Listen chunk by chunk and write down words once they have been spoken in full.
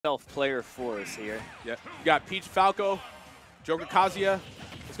Player 4 is here. Yeah. You got Peach Falco, Joker Kazuya.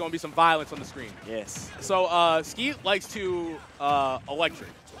 There's going to be some violence on the screen. Yes. So Skeet likes to electric.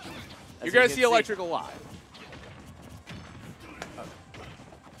 You're As going you to see can electric a lot.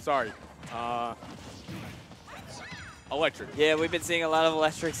 Sorry. Electric. Yeah, we've been seeing a lot of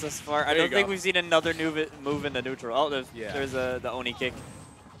electrics thus far. I don't think we've seen another move in the neutral. Oh, there's the Oni kick.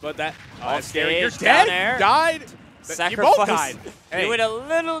 But that Off scary. You're stage, dead? down air. You died? Sacrifice. You both died. Hey. You went a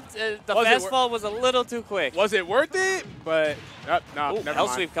little, the fastball was a little too quick. Was it worth it? But, no, Ooh, never Hell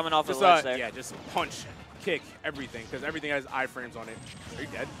mind. sweep coming off Just, the ledge there. Yeah, just punch, kick, everything, because everything has iframes on it. Are you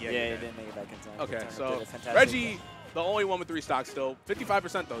dead? Yeah, you're he dead. didn't make it back in time. Okay, Did so a fantastic Reggie, job. the only one with 3 stocks still.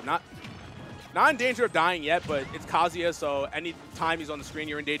 55% though, not in danger of dying yet, but it's Kazuya, so any time he's on the screen,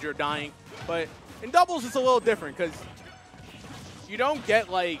 you're in danger of dying. But in doubles, it's a little different, because you don't get,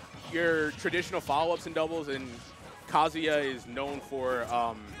 like, your traditional follow-ups in doubles, and Kazuya is known for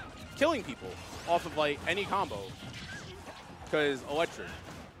killing people off of, like, any combo, because electric.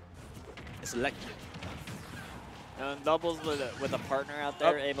 It's electric. And doubles with a partner out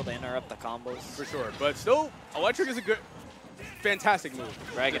there, able to interrupt the combos. For sure, but still, electric is a good, fantastic move.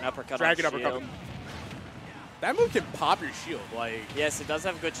 Dragon uppercut. Dragon uppercut. That move can pop your shield. Like, yes, it does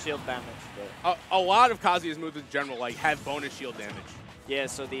have good shield damage. But a lot of Kazuya's moves in general like have bonus shield damage. yeah,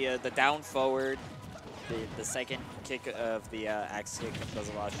 so the down forward, the second kick of the axe kick does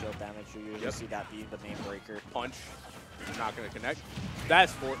a lot of shield damage. You usually see that being the main breaker. Punch, not gonna connect.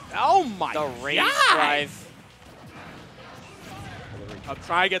 That's for oh my god. The rage drive. I'm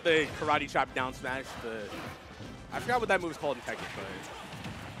trying to get the karate chop down smash. I forgot what that move is called in Tekken, but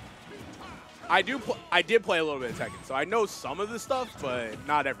I did play a little bit of Tekken, so I know some of the stuff, but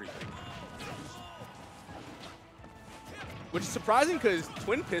not everything. Which is surprising because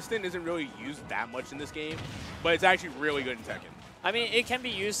Twin Piston isn't really used that much in this game, but it's actually really good in Tekken. I mean, it can be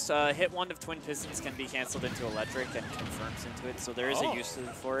used. Hit 1 of Twin Pistons can be canceled into electric and confirms into it, so there is a use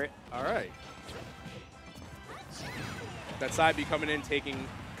for it. All right. That side B coming in, taking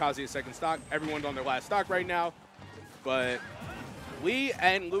Kazuya's second stock. Everyone's on their last stock right now, but Lee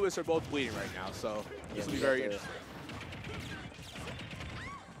and Lewis are both bleeding right now, so this will be very interesting.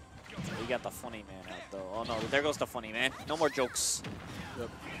 We got the funny man out, though. Oh, no, there goes the funny man. No more jokes. Yep.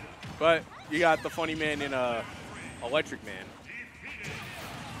 But you got the funny man in Electric Man.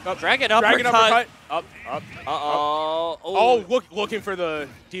 Oh, Dragon uppercut. Dragon uppercut. Up. Uh-oh. Oh, looking for the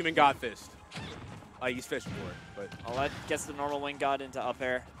Demon God Fist. He's fishing for it, but Olet gets the normal Wing God into up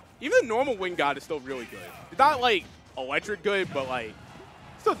air. Even the normal Wing God is still really good. It's not like electric good, but like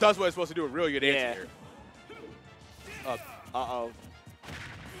still does what it's supposed to do. A really good answer here. Up. Uh-oh.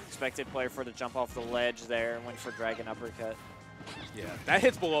 Expected player for to jump off the ledge there. Went for Dragon uppercut. Yeah, that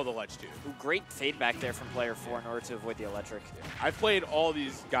hits below the ledge too. Ooh, great fade back there from player 4 in order to avoid the electric. Yeah. I've played all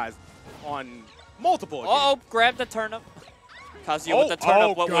these guys on multiple occasions. Uh-oh, grab the turnip. Kazuya with the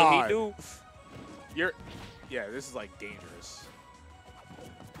turnip, what will he do? Yeah, this is like dangerous.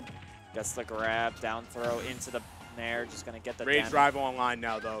 Gets the grab, down throw into the nair, just gonna get the Rage damage. drive online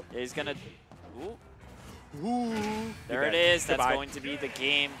now though. Yeah, he's gonna, Ooh. There it is, that's going to be the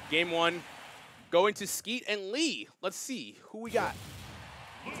game. Game 1, going to Skeet and Lee. Let's see who we got.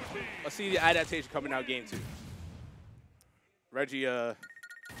 Let's see the adaptation coming out game 2. Reggie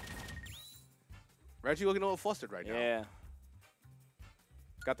looking a little flustered right now. Yeah.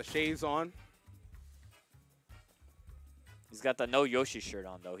 Got the shades on. He's got the no Yoshi shirt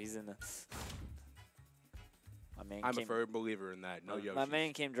on though. He's in the. I'm a firm believer in that. No Yoshi. My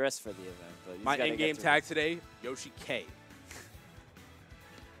man came dressed for the event, but he's my gotta in-game tag today, Yoshi K.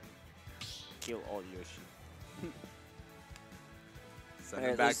 Kill all Yoshi. Send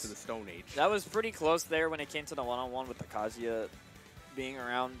him back to the Stone Age. That was pretty close there when it came to the one-on-one with the Kazuya being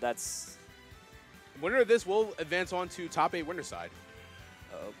around. That's. Winner of this will advance on to top 8 winner side.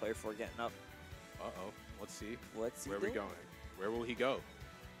 Uh-oh, player 4 getting up. Uh-oh. Let's see. What's he Where are we going? Where will he go?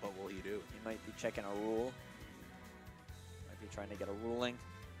 What will he do? He might be checking a rule. Might be trying to get a ruling.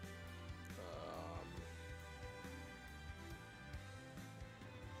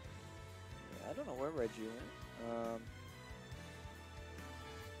 Yeah, I don't know where Reggie went.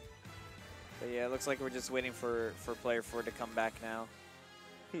 But yeah, it looks like we're just waiting for player 4 to come back now.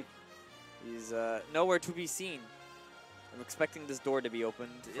 He's nowhere to be seen. I'm expecting this door to be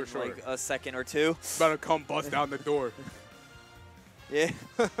opened in like a second or two. About to come bust down the door. Yeah.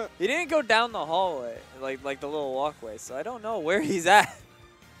 He didn't go down the hallway, like the little walkway, so I don't know where he's at.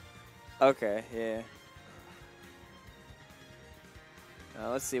 Okay, yeah.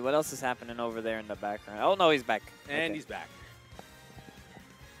 Let's see, what else is happening over there in the background? Oh, no, he's back. And okay. he's back.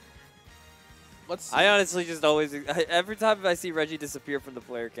 let's see. I honestly just always, every time I see Reggie disappear from the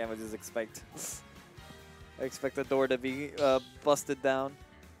player cam, I just expect, I expect the door to be busted down.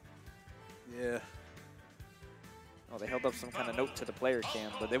 Yeah. Oh, they held up some kind of note to the player cam,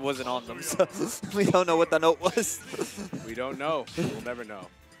 but it wasn't on them, so we don't know what the note was. We don't know. We'll never know.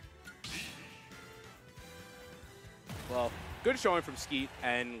 Well, good showing from Skeet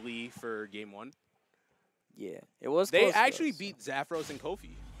and Lee for game 1. Yeah, it was They close, actually though, beat Zaphros and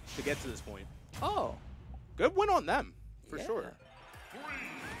Kofi to get to this point. Oh. Good win on them, for Yeah. sure.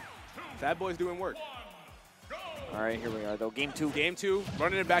 Fat Boy's doing work. All right, here we are, though. Game 2. Game 2,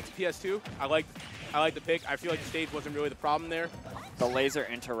 running it back to PS2. I like the pick. I feel like the stage wasn't really the problem there. The laser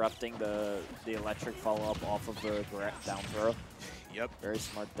interrupting the electric follow-up off of the down throw. Yep. Very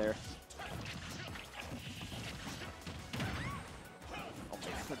smart there. Oh,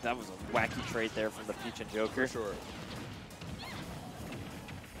 man, that was a wacky trade there from the Peach and Joker. For sure.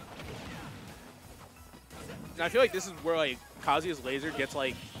 And I feel like this is where like Kazuya's laser gets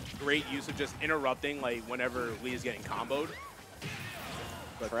like great use of just interrupting like whenever Lee is getting comboed.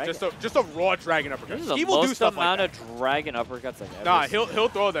 But just a raw dragon uppercut. This is He the will do most stuff amount like that. of dragon uppercuts I've ever Nah, seen. he'll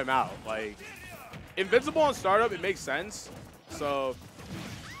throw them out. Like invincible on startup, it makes sense. So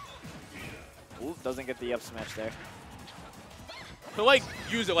Ooh, doesn't get the up smash there. he'll like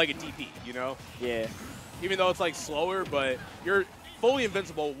use it like a DP, you know? Yeah. Even though it's like slower, but you're fully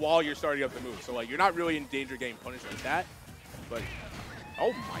invincible while you're starting up the move. So like you're not really in danger of getting punished like that. But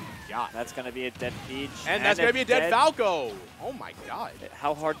oh my god. That's going to be a dead Peach. And that's going to be a dead Falco. Oh my god.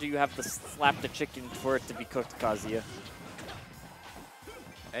 How hard do you have to slap the chicken for it to be cooked, Kazuya?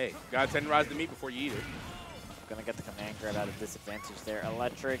 Hey, gotta tenderize the meat before you eat it. Gonna get the command grab out of disadvantage there.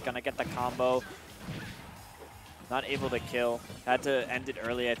 Electric, gonna get the combo. Not able to kill. Had to end it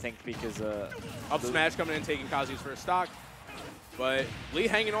early, I think, because Up smash coming in, taking Kazuya's first stock. But Lee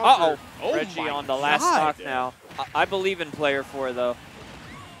hanging on. Uh-oh. Oh Reggie my on the last God. stock now. I believe in player 4, though.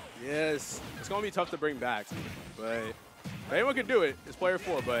 Yes. It's gonna be tough to bring back. But if anyone can do it, it's player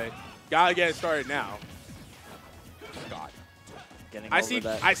 4, but gotta get it started now. God. Getting I over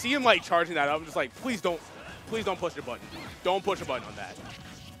that. I see him like charging that up. I'm just like, please don't push the button. Don't push a button on that.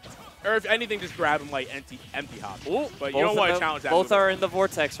 Or if anything, just grab him like empty hop. Ooh, but you don't want to challenge that. Both are in the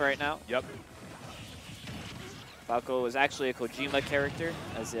vortex right now. Yep. Falco is actually a Kojima character,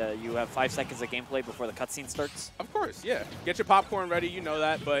 as you have 5 seconds of gameplay before the cutscene starts. Of course, yeah. Get your popcorn ready, you know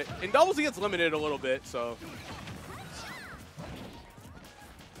that. But in doubles, he gets limited a little bit, so.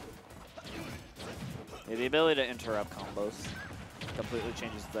 Yeah, the ability to interrupt combos completely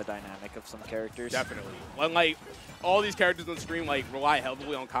changes the dynamic of some characters. Definitely. When, like, all these characters on the screen, like, rely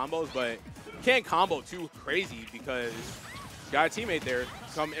heavily on combos, but you can't combo too crazy because you got a teammate there,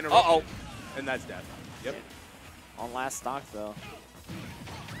 come interrupt. Uh-oh. And that's death. Yep. On last stock, though.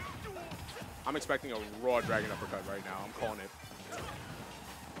 I'm expecting a raw dragon uppercut right now. I'm calling it.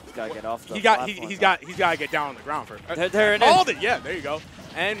 He's got to get off the He's platform, got to get down on the ground first. There it is. Called it. Yeah, there you go.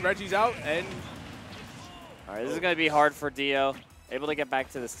 And Reggie's out. And all right, this is going to be hard for Dio. Able to get back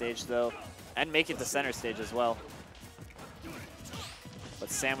to the stage, though, and make it to center stage as well.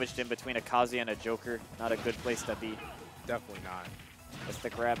 But sandwiched in between a Kazuya and a Joker. Not a good place to be. definitely not. That's the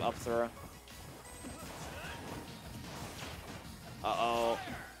grab up throw. Uh-oh.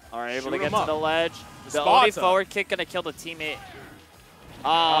 All right, able to get to the ledge. The only forward kick going to kill the teammate.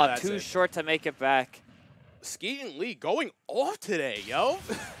 Ah, too short to make it back. Skeet and Lee going off today, yo.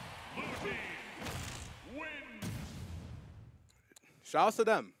 Shout out to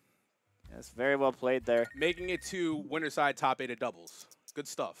them. That's very well played there. Making it to winner side top 8 at doubles. Good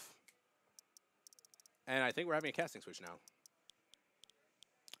stuff. And I think we're having a casting switch now.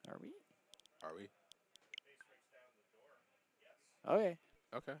 Are we? Are we? Okay.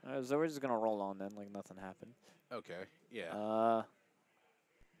 Okay. So we're just going to roll on then like nothing happened. Okay. Yeah.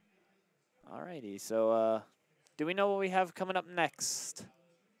 Alrighty. So do we know what we have coming up next?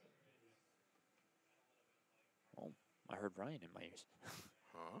 Oh, I heard Ryan in my ears.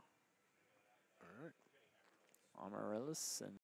 Huh? All right. Amaryllis and